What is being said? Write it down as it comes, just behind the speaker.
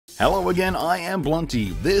Hello again, I am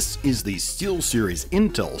Blunty. This is the Steelseries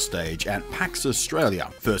Intel stage at PAXAUS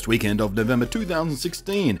Australia, first weekend of November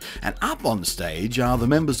 2016, and up on stage are the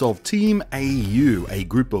members of TeamAU, a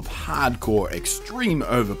group of hardcore extreme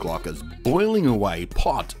overclockers boiling away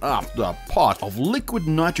pot after pot of liquid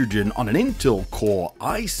nitrogen on an Intel Core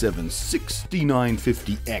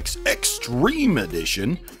i7-6950X Extreme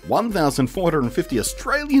Edition, 1,450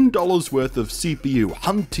 Australian dollars worth of CPU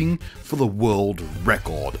hunting for the world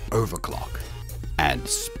record overclock. And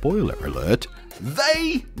spoiler alert,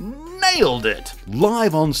 they nailed it!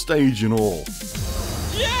 Live on stage and all.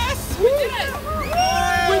 Yes! We did it! We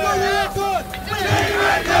got the record!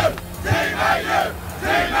 TeamAU! TeamAU!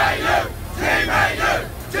 TeamAU! TeamAU!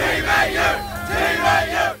 TeamAU!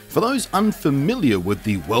 TeamAU! For those unfamiliar with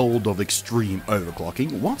the world of extreme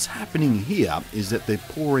overclocking, what's happening here is that they're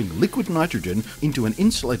pouring liquid nitrogen into an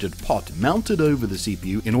insulated pot mounted over the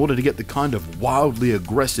CPU in order to get the kind of wildly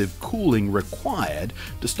aggressive cooling required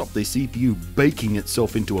to stop the CPU baking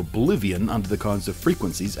itself into oblivion under the kinds of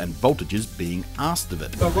frequencies and voltages being asked of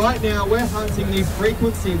it. But right now we're hunting the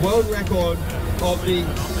frequency world record of the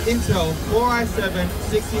Intel Core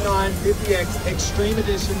i7-6950X Extreme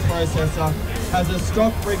Edition processor. Has a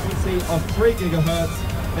stock frequency of 3 gigahertz,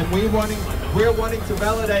 and we're wanting to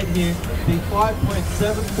validate here the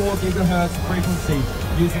 5.74 gigahertz frequency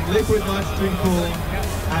using liquid nitrogen cooling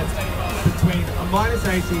at between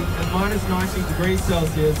 -80 and -90 degrees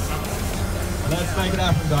Celsius. Let's make it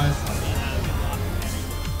happen, guys.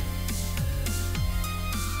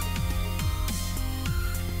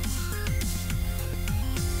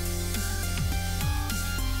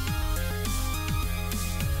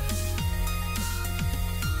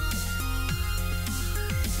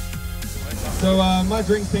 So my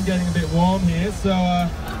drink's been getting a bit warm here, so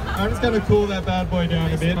I'm just going to cool that bad boy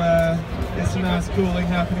down a bit. Get some nice cooling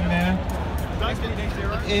happening there.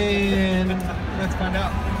 And let's find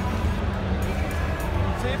out.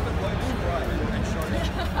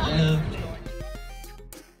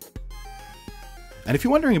 And if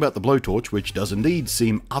you're wondering about the blowtorch, which does indeed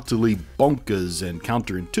seem utterly bonkers and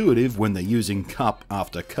counterintuitive when they're using cup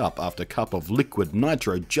after cup after cup of liquid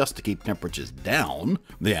nitro just to keep temperatures down,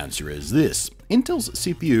 the answer is this. Intel's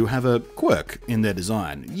CPU have a quirk in their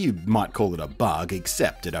design. You might call it a bug,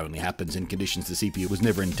 except it only happens in conditions the CPU was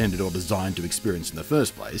never intended or designed to experience in the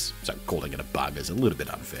first place, so calling it a bug is a little bit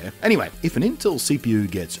unfair. Anyway, if an Intel CPU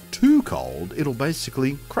gets too cold, it'll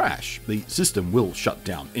basically crash. The system will shut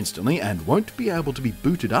down instantly and won't be able to be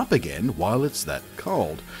booted up again while it's that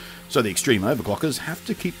cold. So the extreme overclockers have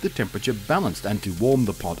to keep the temperature balanced, and to warm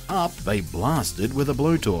the pot up, they blast it with a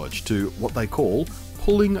blowtorch to what they call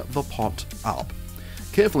pulling the pot up,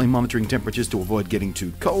 carefully monitoring temperatures to avoid getting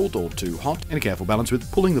too cold or too hot, and a careful balance with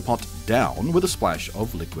pulling the pot down with a splash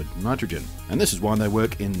of liquid nitrogen. And this is why they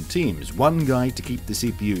work in teams, one guy to keep the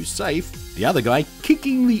CPU safe, the other guy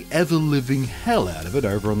kicking the ever-living hell out of it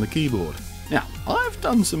over on the keyboard. Now, I've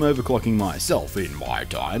done some overclocking myself in my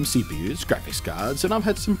time, CPUs, graphics cards, and I've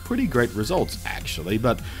had some pretty great results actually,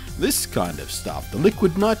 but this kind of stuff, the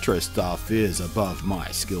liquid nitro stuff, is above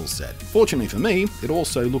my skill set. Fortunately for me, it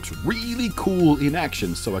also looks really cool in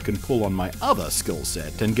action, so I can pull on my other skill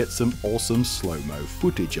set and get some awesome slow-mo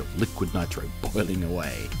footage of liquid nitro boiling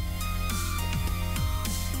away.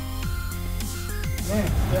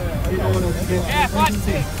 Yeah,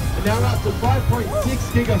 5.6. And now we're up to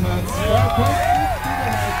 5.6 gigahertz. 5.6 gigahertz.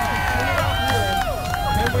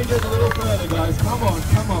 Can we get a little further, guys? Come on,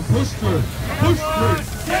 push through. Push through.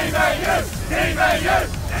 TeamAU! TeamAU!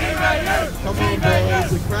 TeamAU! Come on, boys.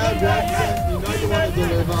 The crowd wants it. You know you want to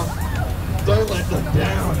deliver. Don't let them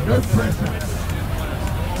down. No pressure.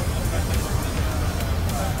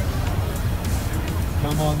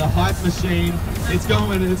 Come on, the hype machine. It's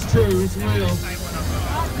going, it's true, it's real.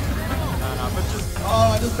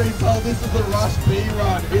 Oh, I just been told this is the Rush B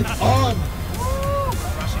run. It's on!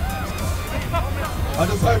 I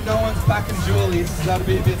just hope no one's packing jewelries, because that'd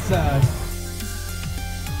be a bit sad.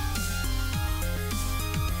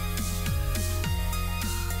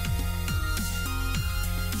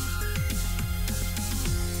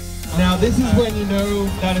 Now this is when you know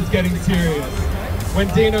that it's getting serious. When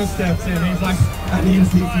Dino steps in, he's like, I need a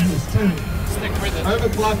CPU too. Stick with it.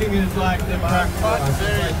 Overclocking is like the practice.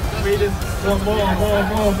 We just want more.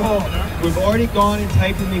 We've already gone and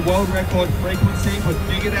taken the world record frequency. We've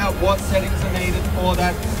figured out what settings are needed for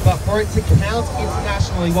that. But for it to count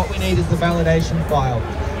internationally, what we need is the validation file.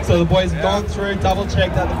 So the boys have gone through,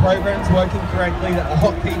 double-checked that the program's working correctly, that the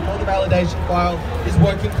hotkey for the validation file is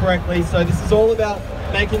working correctly. So this is all about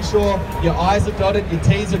making sure your I's are dotted, your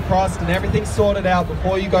T's are crossed, and everything's sorted out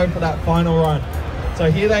before you go for that final run.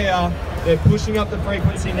 So here they are. They're pushing up the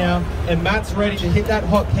frequency now, and Matt's ready to hit that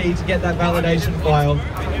hotkey to get that validation file.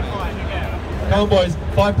 Come on, boys.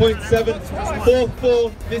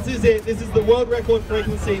 5.744. This is it. This is the world record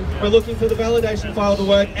frequency. We're looking for the validation file to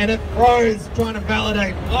work, and it froze trying to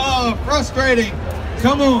validate. Oh, frustrating.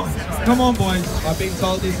 Come on. Come on, boys. I've been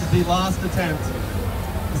told this is the last attempt.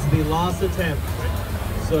 This is the last attempt.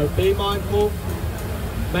 So be mindful.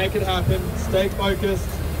 Make it happen. Stay focused.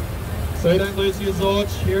 So you don't lose your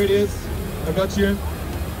Zorch. Here it is. I got you.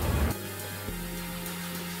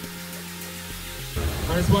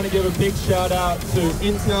 I just want to give a big shout out to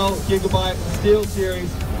Intel, GIGABYTE,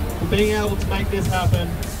 Steelseries for being able to make this happen.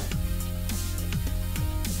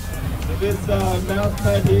 So this mouse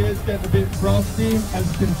pad here is getting a bit frosty. As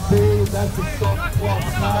you can see, that's a soft cloth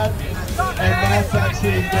pad, and that's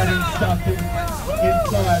actually getting stuck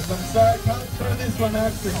inside. So I'm sorry I can't throw this one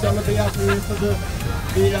out because it's going to be up here for the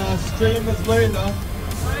streamer's leader.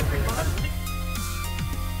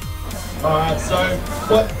 Alright, so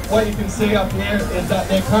what you can see up here is that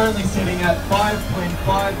they're currently sitting at 5.526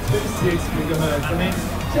 gigahertz. I mean,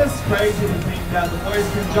 just crazy to think that the boys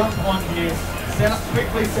can jump on here,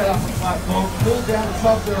 quickly set up a platform, cool down to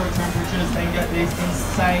sub-zero temperatures and get these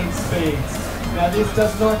insane speeds. Now this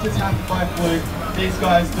does not just happen by fluke. These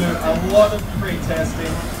guys do a lot of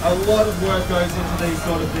pre-testing, a lot of work goes into these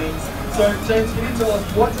sort of things. So James, can you tell us,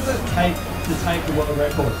 what does it take to take the world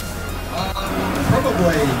record?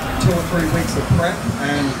 Probably 2 or 3 weeks of prep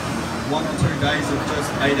and 1 or 2 days of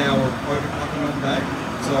just 8-hour overclocking on the day.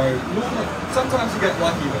 So normally, sometimes you get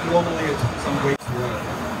lucky, but normally it took some weeks to work.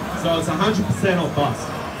 So it's 100% or bust?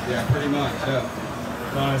 Yeah, pretty much, yeah.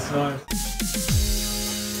 Nice, nice.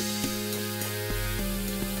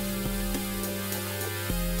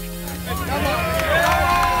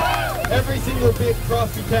 Every single bit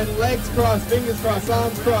crossed you can, legs crossed, fingers crossed,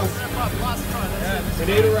 arms crossed. We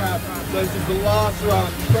need a wrap. So this is the last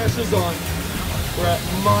run. Pressure's on. We're at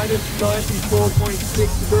minus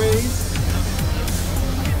 94.6 degrees.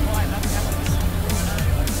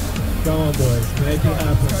 Come on, boys. Make it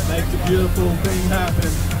happen. Make the beautiful thing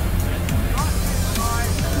happen.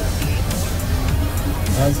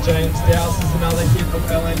 As James douses another hit of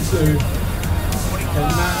LN2. And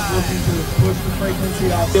Matt's looking to push the frequency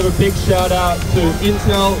up. Give a big shout out to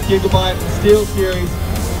Intel, GIGABYTE, and Steelseries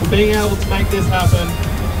for being able to make this happen.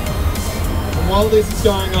 And while this is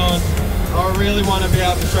going on, I really want to be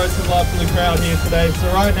able to show some love to the crowd here today. So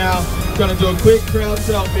right now, I'm going to do a quick crowd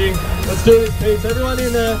selfie. Let's do this, Pete. Everyone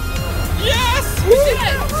in there. Yes! We did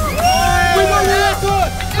it! We got the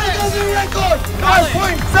record! We got the record!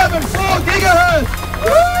 5.74 gigahertz!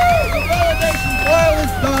 The validation file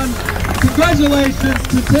is done. Congratulations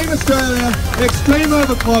to Team Australia, Extreme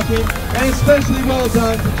Overclocking, and especially well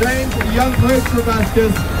done to James and young coach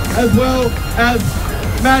Rabascus, as well as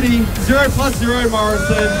Maddie, 0+0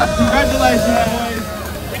 Morrison. Congratulations, boys.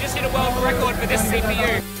 We just hit a world record for this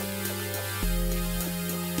CPU.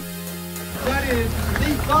 That is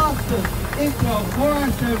the fastest Intel Core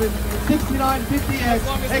i7-6950X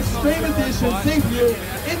Extreme Edition CPU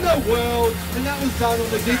in the world, and that was done on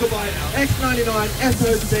the GIGABYTE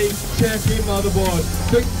X99-SOC Champion Motherboard.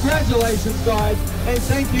 Congratulations, guys, and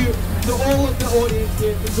thank you to all of the audience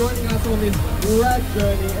here for joining us on this rad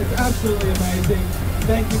journey. It's absolutely amazing.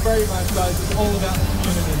 Thank you very much, guys. It's all about the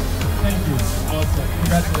community. Thank you. Awesome.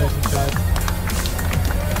 Congratulations, guys.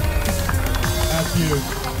 That's you.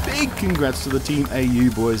 Big congrats to the Team AU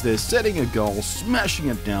boys. They're setting a goal, smashing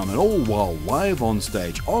it down, and all while live on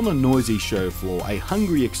stage, on a noisy show floor, a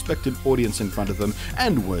hungry expectant audience in front of them,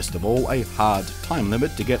 and worst of all, a hard time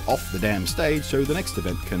limit to get off the damn stage so the next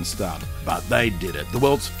event can start. But they did it. The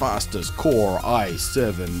world's fastest Core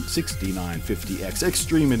i7-6950X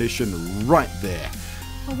Extreme Edition right there.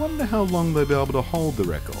 I wonder how long they'll be able to hold the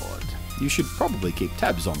record. You should probably keep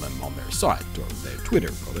tabs on them on their site, or their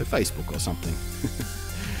Twitter, or their Facebook or something.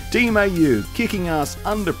 Team AU kicking ass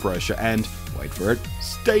under pressure and, wait for it,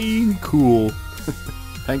 staying cool.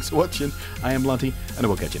 Thanks for watching. I am Blunty, and I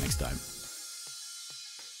will catch you next time.